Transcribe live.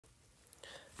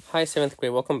Hi, seventh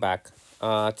grade. Welcome back.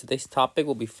 Today's topic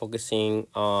will be focusing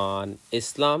on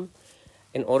Islam.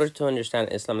 In order to understand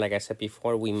Islam, like I said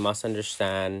before, we must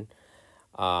understand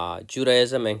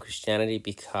Judaism and Christianity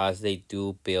because they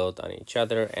do build on each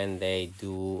other and they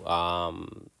do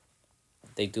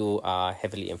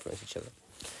heavily influence each other.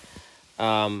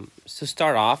 To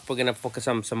start off, we're gonna focus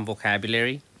on some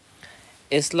vocabulary.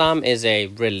 Islam is a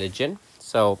religion.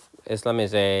 So Islam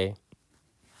is a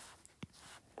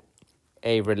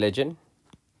religion.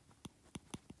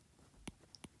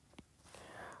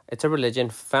 It's a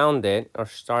religion founded or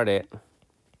started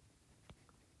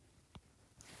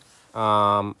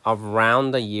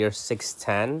around the year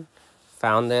 610,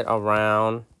 founded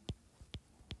around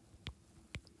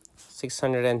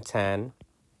 610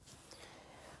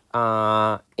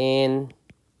 in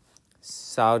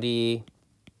Saudi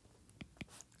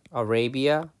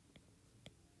Arabia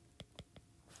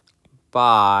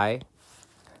by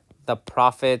the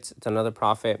prophet. It's another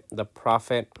prophet. The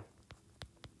prophet.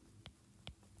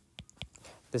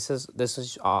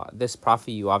 This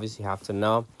prophet you obviously have to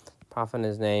know. Prophet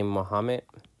is named Muhammad.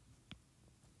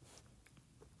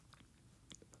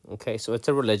 Okay, so it's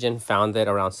a religion founded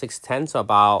around 610, so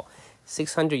about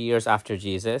 600 years after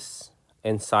Jesus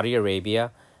in Saudi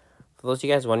Arabia. For those of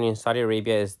you guys wondering, Saudi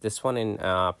Arabia is this one in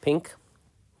pink.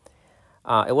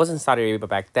 It wasn't Saudi Arabia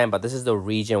back then, but this is the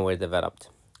region where it developed.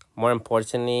 More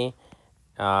importantly,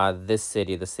 this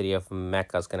city, the city of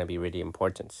Mecca, is going to be really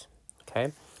important.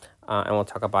 Okay, and we'll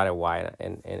talk about it why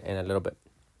in a little bit.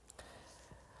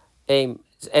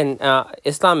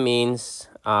 Islam means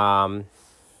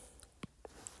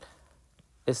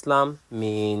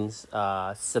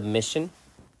submission.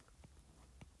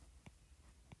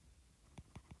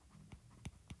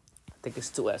 I think it's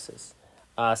two S's.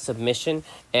 Submission,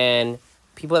 and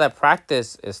people that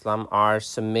practice Islam are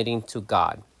submitting to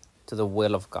God, to the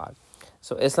will of God.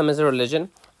 So Islam is a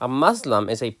religion. A Muslim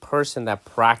is a person that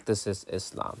practices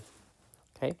Islam.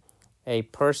 Okay, a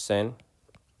person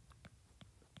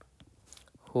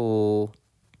who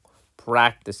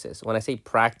practices. When I say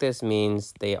practice,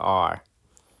 means they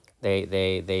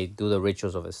do the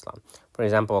rituals of Islam. For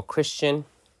example, a Christian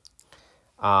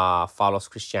follows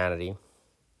Christianity.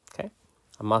 Okay,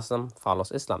 a Muslim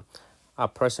follows Islam. A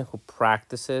person who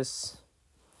practices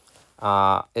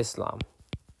Islam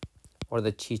or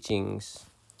the teachings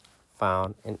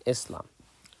found in Islam.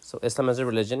 So Islam is a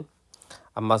religion.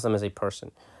 A Muslim is a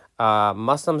person.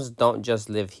 Muslims don't just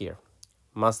live here.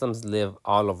 Muslims live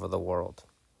all over the world.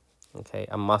 Okay,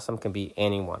 a Muslim can be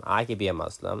anyone. I could be a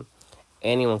Muslim.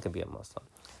 Anyone can be a Muslim.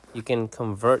 You can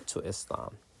convert to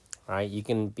Islam, right? You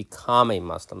can become a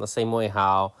Muslim. The same way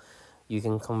how you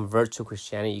can convert to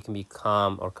Christianity, you can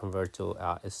become or convert to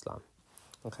Islam.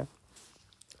 Okay.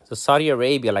 So Saudi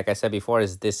Arabia, like I said before,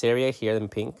 is this area here in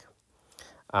pink.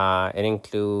 It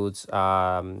includes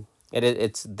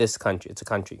it's this country. It's a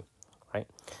country, right?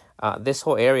 This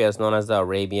whole area is known as the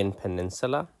Arabian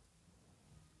Peninsula.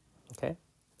 Okay,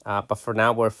 but for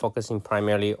now we're focusing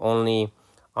primarily only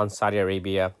on Saudi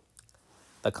Arabia,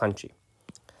 the country.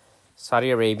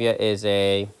 Saudi Arabia is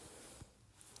a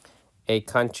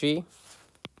country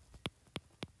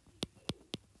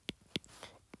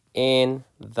in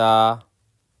the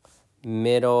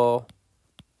Middle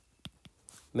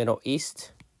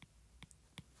East.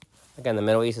 Again, the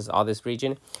Middle East is all this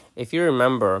region. If you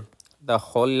remember, the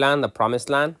Holy Land, the Promised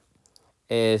Land,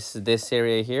 is this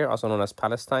area here, also known as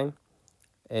Palestine,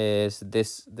 is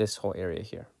this whole area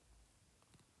here.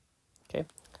 Okay,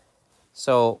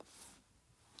 so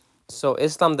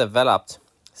Islam developed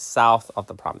south of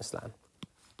the Promised Land.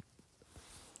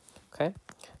 Okay,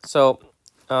 so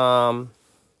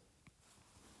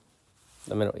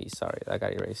the Middle East, sorry, that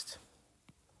got erased.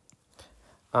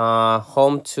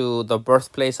 Home to the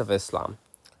birthplace of Islam.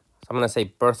 So I'm going to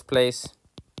say birthplace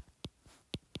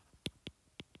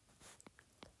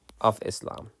of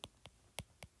Islam.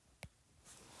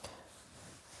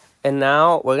 And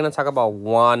now we're going to talk about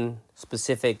one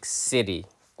specific city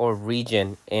or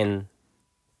region in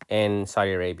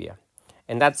Saudi Arabia.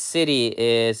 And that city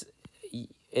is,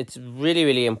 it's really,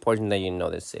 really important that you know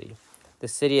this city. The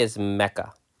city is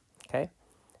Mecca. Okay?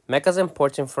 Mecca is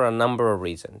important for a number of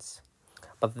reasons.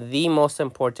 But the most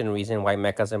important reason why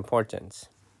Mecca is important,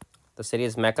 the city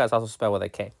is Mecca, it's also spelled with a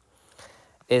K,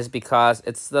 is because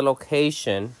it's the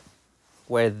location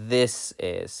where this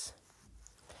is.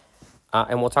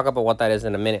 And we'll talk about what that is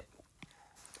in a minute.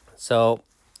 So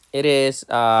it is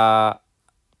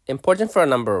important for a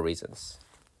number of reasons.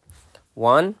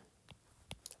 One,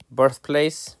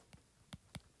 birthplace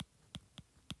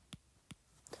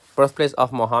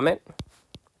of Muhammad.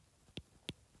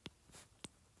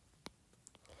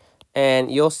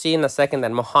 And you'll see in a second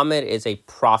that Muhammad is a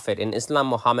prophet. In Islam,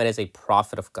 Muhammad is a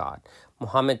prophet of God.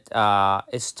 Muhammad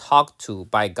is talked to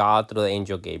by God through the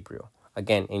angel Gabriel.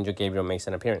 Again, angel Gabriel makes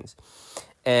an appearance.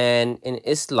 And in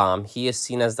Islam, he is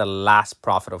seen as the last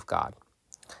prophet of God.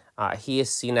 He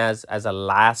is seen as a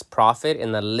last prophet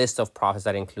in the list of prophets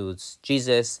that includes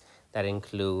Jesus, that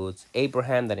includes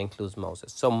Abraham, that includes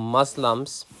Moses. So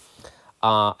Muslims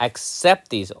accept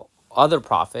these other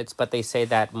prophets, but they say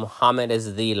that Muhammad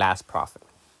is the last prophet.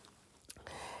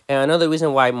 And another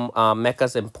reason why Mecca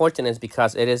is important is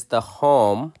because it is the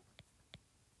home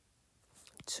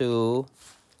to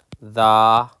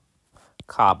the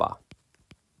Kaaba.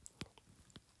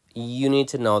 You need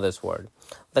to know this word.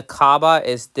 The Kaaba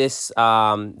is this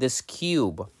this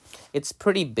cube. It's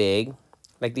pretty big.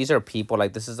 Like these are people.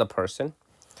 Like this is a person.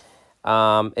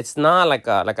 It's not like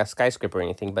a skyscraper or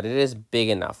anything, but it is big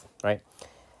enough, right?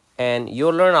 And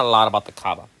you'll learn a lot about the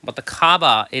Kaaba. But the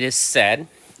Kaaba, it is said,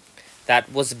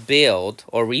 that was built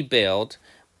or rebuilt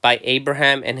by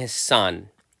Abraham and his son.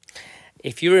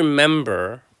 If you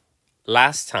remember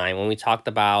last time when we talked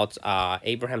about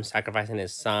Abraham sacrificing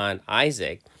his son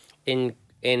Isaac, in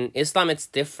Islam it's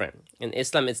different. In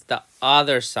Islam it's the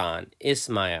other son,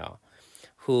 Ismail,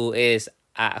 who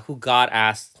God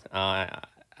asked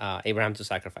Abraham to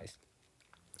sacrifice.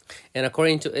 And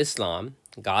according to Islam,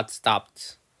 God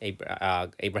stopped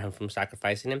Abraham from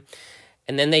sacrificing him,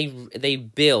 and then they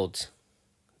built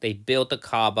the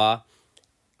Kaaba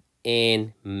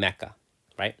in Mecca,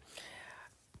 right?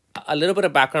 A little bit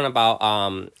of background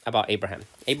about Abraham.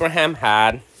 Abraham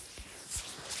has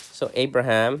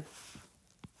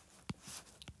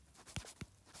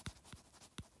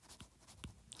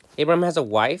a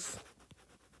wife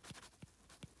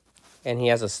and he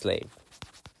has a slave.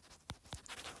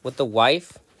 With the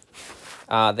wife,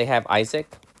 they have Isaac,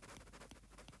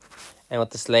 and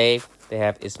with the slave, they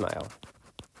have Ismail.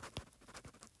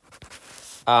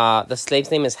 The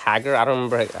slave's name is Hagar. I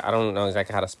don't know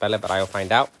exactly how to spell it, but I'll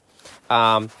find out.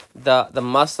 The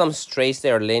Muslims trace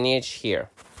their lineage here.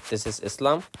 This is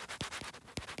Islam,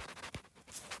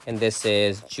 and this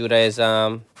is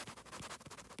Judaism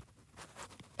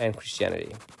and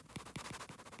Christianity.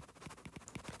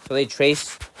 So they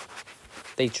trace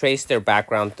their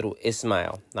background through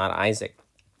Ismail, not Isaac.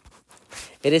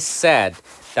 It is said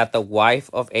that the wife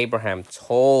of Abraham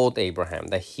told Abraham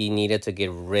that he needed to get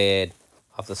rid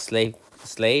of the slave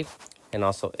and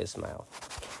also Ismail,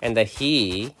 and that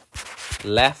he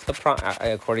left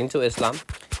according to Islam,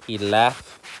 he left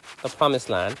the promised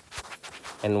land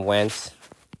and went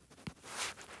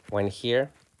here,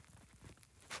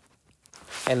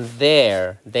 and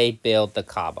there they built the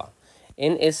Kaaba.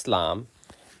 In Islam,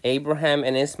 Abraham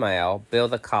and Ismail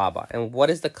built the Kaaba. And what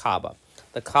is the Kaaba?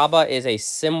 The Kaaba is a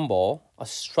symbol, a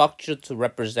structure to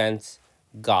represent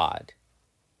God,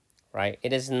 right?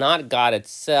 It is not God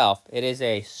itself. It is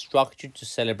a structure to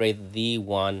celebrate the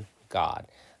one God,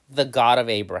 the God of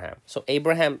Abraham. So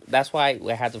Abraham, that's why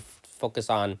we had to focus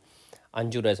on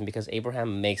Judaism, because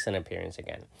Abraham makes an appearance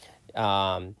again.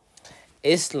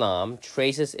 Islam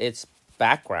traces its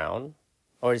background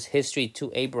or its history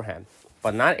to Abraham,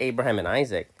 but not Abraham and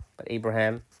Isaac, but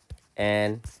Abraham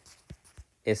and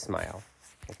Ismail.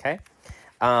 Okay?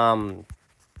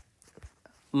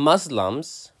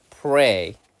 Muslims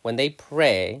pray. When they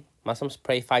pray, Muslims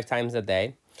pray 5 times a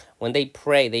day. When they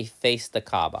pray, they face the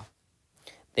Kaaba.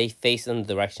 They face in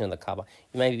the direction of the Kaaba.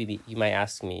 You might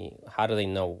ask me, how do they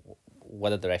know what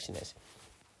the direction is?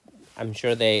 I'm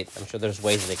sure there's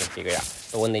ways that they can figure it out.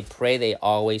 But when they pray, they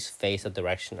always face the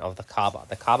direction of the Kaaba.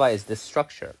 The Kaaba is this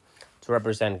structure to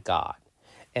represent God.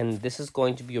 And this is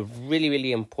going to be a really,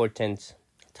 really important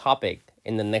topic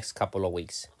in the next couple of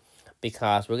weeks,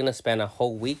 because we're going to spend a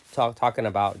whole week talking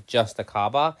about just the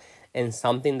Kaaba and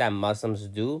something that Muslims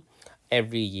do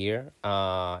every year.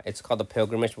 It's called the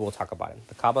pilgrimage. We'll talk about it.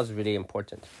 The Kaaba is really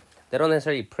important. They don't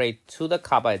necessarily pray to the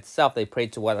Kaaba itself. They pray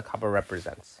to what the Kaaba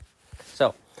represents.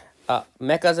 So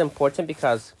Mecca is important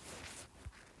because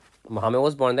Muhammad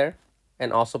was born there,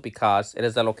 and also because it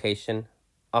is the location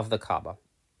of the Kaaba.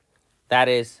 That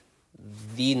is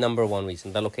the number one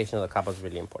reason. The location of the Kaaba is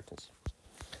really important.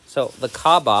 So the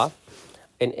Kaaba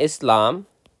in Islam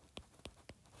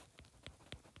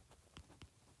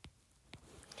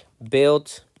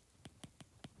built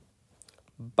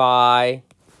by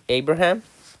Abraham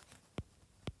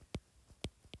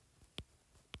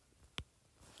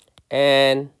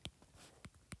and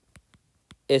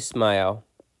Ismail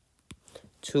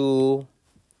to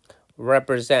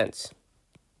represent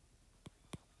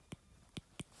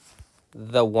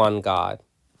the one God.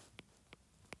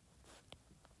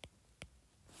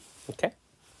 Okay?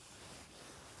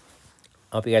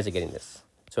 I hope you guys are getting this.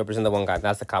 To represent the one God.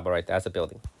 That's the Kaaba right there. That's the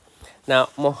building. Now,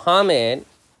 Muhammad,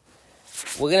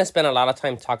 we're going to spend a lot of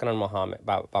time talking on Muhammad,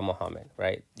 about Muhammad,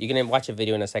 right? You're going to watch a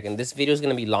video in a second. This video is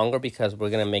going to be longer because we're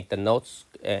going to make the notes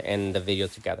and the video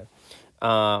together.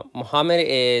 Muhammad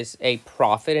is a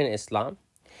prophet in Islam.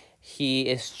 He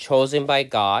is chosen by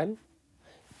God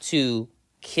to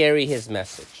carry his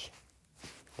message.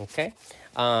 Okay?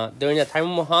 During the time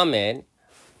of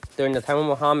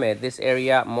Muhammad, this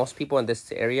area, most people in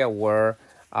this area were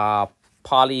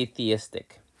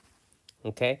polytheistic.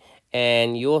 Okay?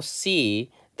 And you'll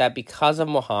see that because of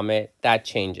Muhammad, that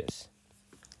changes.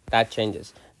 That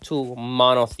changes to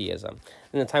monotheism.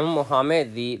 In the time of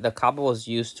Muhammad, the Kaaba was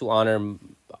used to honor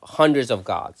hundreds of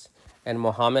gods. And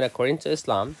Muhammad, according to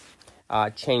Islam,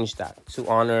 changed that to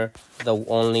honor the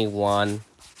only one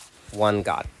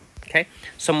God. Okay?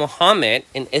 So Muhammad,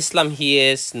 in Islam, he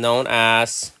is known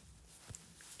as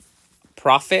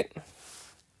prophet.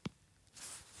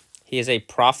 He is a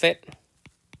prophet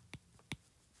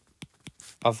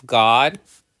of God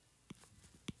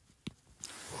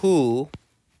who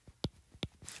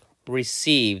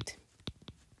received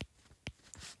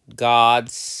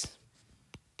God's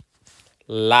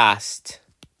last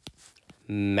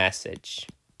message.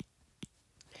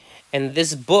 And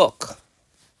this book,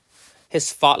 the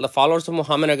followers of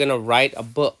Muhammad are going to write a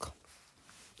book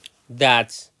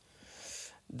that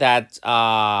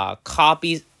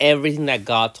copies everything that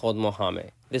God told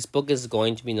Muhammad. This book is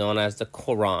going to be known as the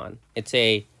Quran. It's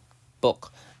a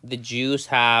book. The Jews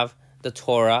have the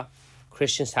Torah,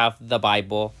 Christians have the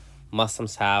Bible,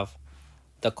 Muslims have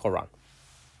the Quran.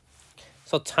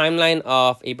 So timeline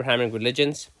of Abrahamic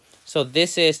religions. So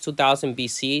this is 2000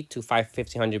 BC to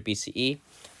 1500 BCE.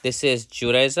 This is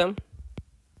Judaism.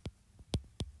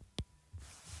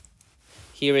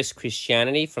 Here is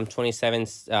Christianity from 27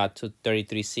 to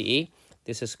 33 CE.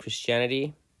 This is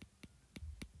Christianity.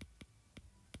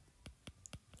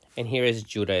 And here is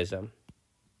Judaism.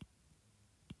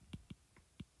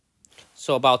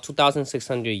 So about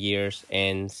 2,600 years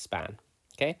in span.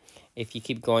 Okay? If you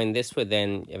keep going this way,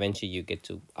 then eventually you get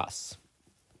to us.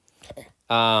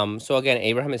 So again,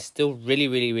 Abraham is still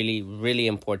really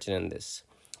important in this.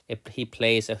 He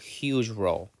plays a huge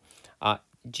role.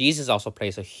 Jesus also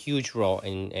plays a huge role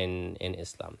in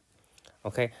Islam.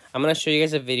 Okay, I'm going to show you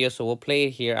guys a video, so we'll play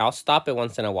it here. I'll stop it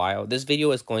once in a while. This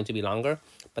video is going to be longer,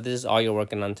 but this is all you're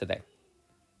working on today.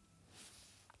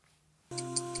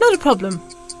 Not a problem.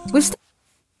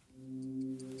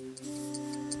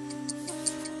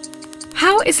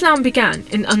 How Islam began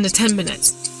in under 10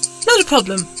 minutes. Not a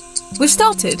problem. We've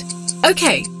started.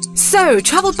 Okay, so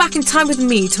travel back in time with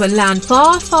me to a land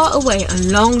far away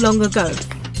and long ago.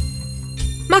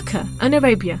 Mecca and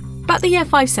Arabia, about the year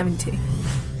 570.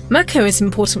 Mecca is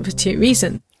important for two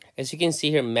reasons. As you can see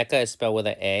here, Mecca is spelled with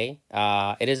an A.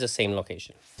 It is the same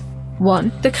location.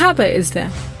 1. The Kaaba is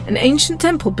there, an ancient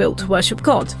temple built to worship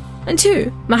God. And 2.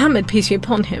 Muhammad, peace be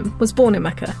upon him, was born in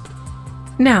Mecca.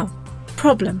 Now,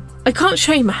 problem. I can't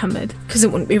show you Muhammad, because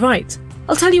it wouldn't be right.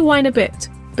 I'll tell you why in a bit.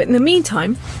 But in the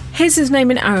meantime, here's his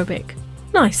name in Arabic.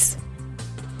 Nice.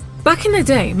 Back in the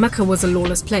day, Mecca was a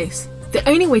lawless place. The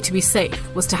only way to be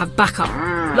safe was to have backup.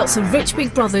 Lots of rich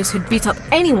big brothers who'd beat up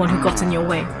anyone who got in your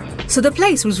way. So the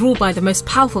place was ruled by the most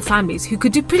powerful families who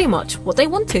could do pretty much what they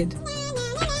wanted.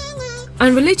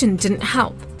 And religion didn't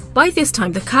help. By this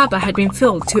time, the Kaaba had been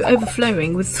filled to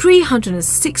overflowing with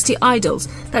 360 idols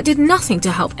that did nothing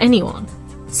to help anyone.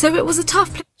 So it was a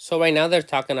tough place. So right now they're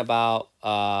talking about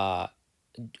the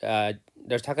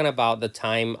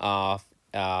time of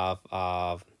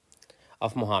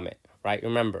Muhammad, right?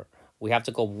 Remember, we have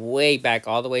to go way back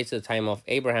all the way to the time of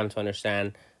Abraham to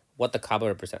understand what the Kaaba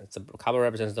represents. The Kaaba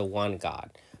represents the one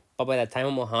God. But by the time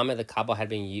of Muhammad, the Kaaba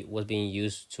was being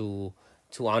used to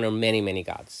honor many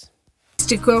gods.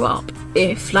 To grow up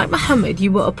if, like Muhammad,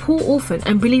 you were a poor orphan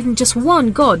and believed in just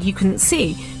one God you couldn't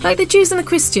see, like the Jews and the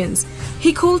Christians.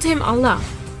 He called him Allah,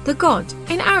 the God,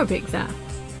 in Arabic there.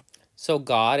 So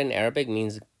God in Arabic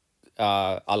means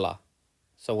Allah.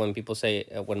 So when people say,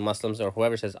 when Muslims or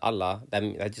whoever says Allah,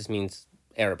 that just means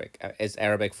Arabic. It's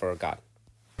Arabic for God.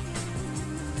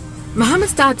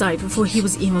 Muhammad's dad died before he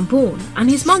was even born, and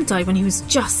his mum died when he was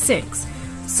just 6.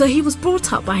 So he was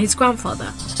brought up by his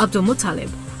grandfather, Abdul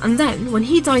Muttalib, and then, when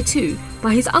he died too,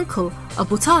 by his uncle,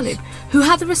 Abu Talib, who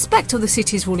had the respect of the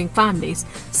city's ruling families,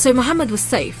 so Muhammad was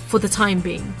safe for the time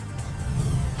being.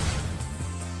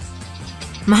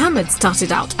 Muhammad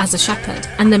started out as a shepherd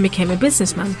and then became a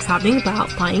businessman, travelling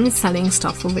about buying and selling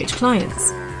stuff for rich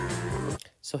clients.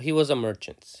 So he was a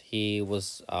merchant. He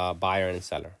was a buyer and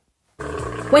seller.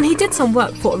 When he did some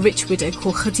work for a rich widow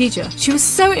called Khadija, she was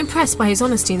so impressed by his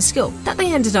honesty and skill that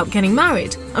they ended up getting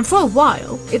married. And for a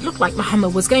while, it looked like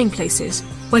Muhammad was going places.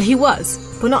 Well, he was,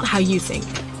 but not how you think.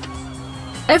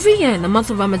 Every year in the month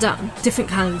of Ramadan, different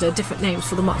calendar, different names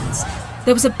for the months,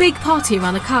 there was a big party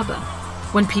around the Kaaba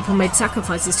when people made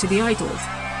sacrifices to the idols.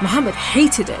 Muhammad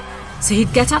hated it, so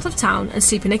he'd get out of town and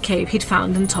sleep in a cave he'd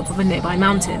found on top of a nearby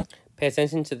mountain. Pay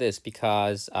attention to this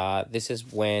because this is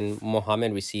when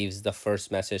Muhammad receives the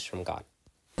first message from God.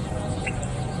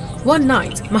 One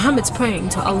night, Muhammad's praying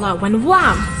to Allah when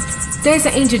wham! There's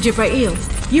the angel Jibreel,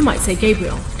 you might say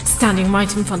Gabriel, standing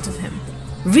right in front of him.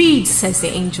 Read, says the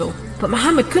angel, but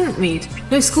Muhammad couldn't read.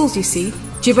 No schools, you see.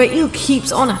 Jibreel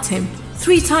keeps on at him.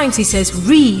 3 times he says,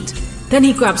 read. Then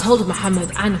he grabs hold of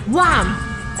Muhammad and wham!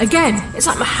 Again, it's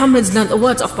like Muhammad's learnt the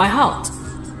words off by heart.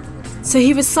 So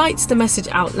he recites the message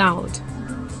out loud.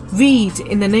 Read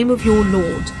in the name of your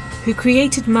Lord, who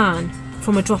created man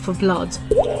from a drop of blood.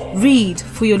 Read,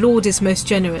 for your Lord is most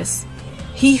generous.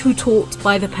 He who taught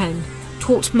by the pen,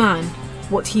 taught man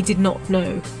what he did not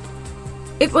know.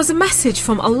 It was a message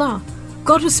from Allah.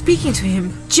 God was speaking to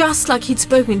him just like he'd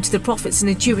spoken to the prophets in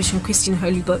the Jewish and Christian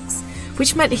holy books,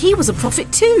 which meant he was a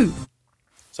prophet too.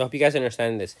 So I hope you guys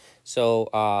understand this. So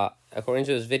according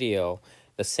to this video,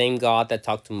 the same God that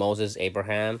talked to Moses,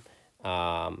 Abraham,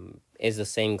 is the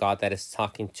same God that is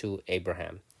talking to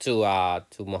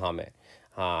Muhammad,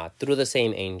 through the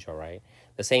same angel, right?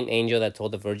 The same angel that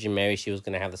told the Virgin Mary she was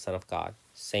going to have the Son of God.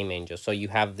 Same angel. So you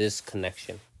have this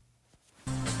connection.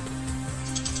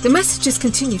 The messages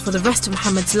continued for the rest of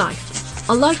Muhammad's life.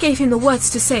 Allah gave him the words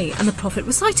to say and the Prophet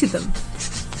recited them.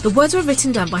 The words were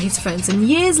written down by his friends and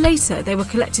years later they were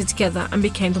collected together and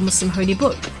became the Muslim holy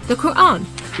book, the Quran,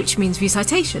 which means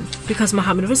recitation, because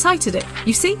Muhammad recited it,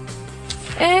 you see?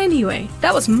 Anyway,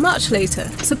 that was much later,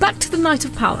 so back to the night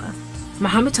of power.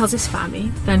 Muhammad tells his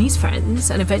family, then his friends,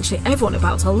 and eventually everyone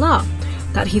about Allah,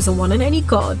 that he's the one and only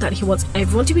God, that he wants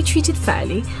everyone to be treated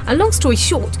fairly, and long story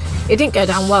short, it didn't go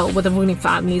down well with the ruling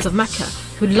families of Mecca,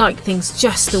 who liked things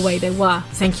just the way they were,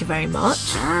 thank you very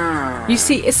much. You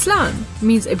see, Islam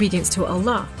means obedience to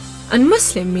Allah, and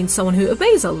Muslim means someone who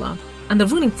obeys Allah, and the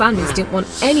ruling families didn't want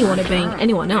anyone obeying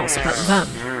anyone else but them.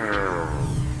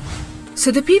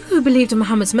 So the people who believed in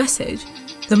Muhammad's message,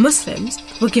 the Muslims,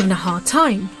 were given a hard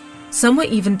time. Some were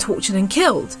even tortured and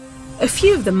killed. A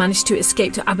few of them managed to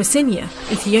escape to Abyssinia,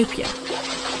 Ethiopia.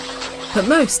 But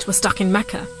most were stuck in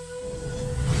Mecca.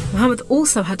 Muhammad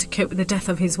also had to cope with the death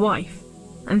of his wife,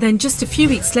 and then just a few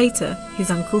weeks later, his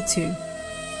uncle too.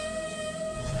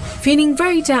 Feeling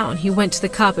very down, he went to the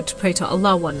Kaaba to pray to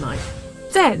Allah one night.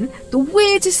 Then, the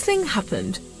weirdest thing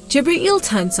happened. Jibreel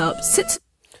turns up, sits...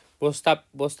 We'll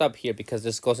stop here because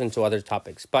this goes into other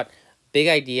topics. But big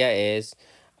idea is...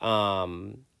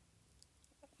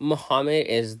 Muhammad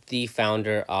is the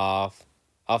founder of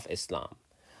Islam.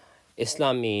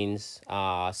 Islam means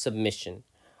submission.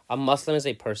 A Muslim is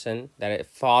a person that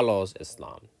follows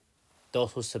Islam,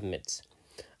 those who submit.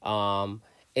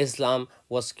 Islam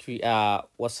was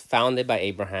founded by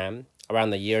Abraham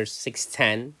around the year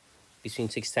 610, between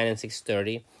 610 and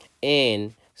 630,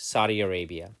 in Saudi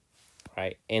Arabia,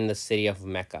 right, in the city of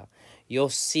Mecca. You'll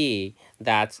see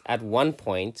that at one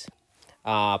point,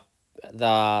 the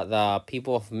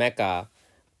people of Mecca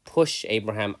push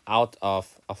Abraham out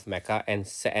of Mecca and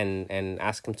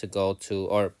ask him to go to,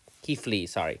 or he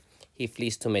flees to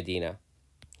Medina.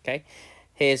 Okay,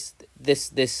 this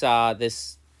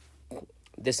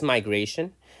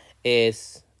migration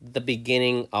is the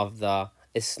beginning of the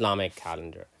Islamic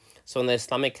calendar. So in the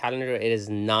Islamic calendar, it is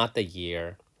not the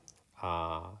year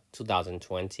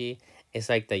 2020. It's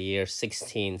like the year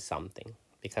 16 something,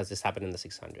 because this happened in the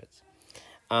 600s.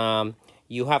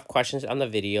 You have questions on the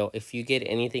video. If you get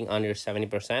anything under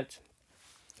 70%,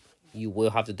 you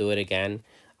will have to do it again.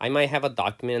 I might have a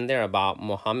document in there about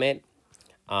Muhammad,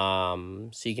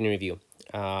 so you can review.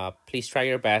 Please try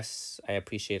your best. I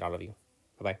appreciate all of you.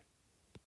 Bye-bye.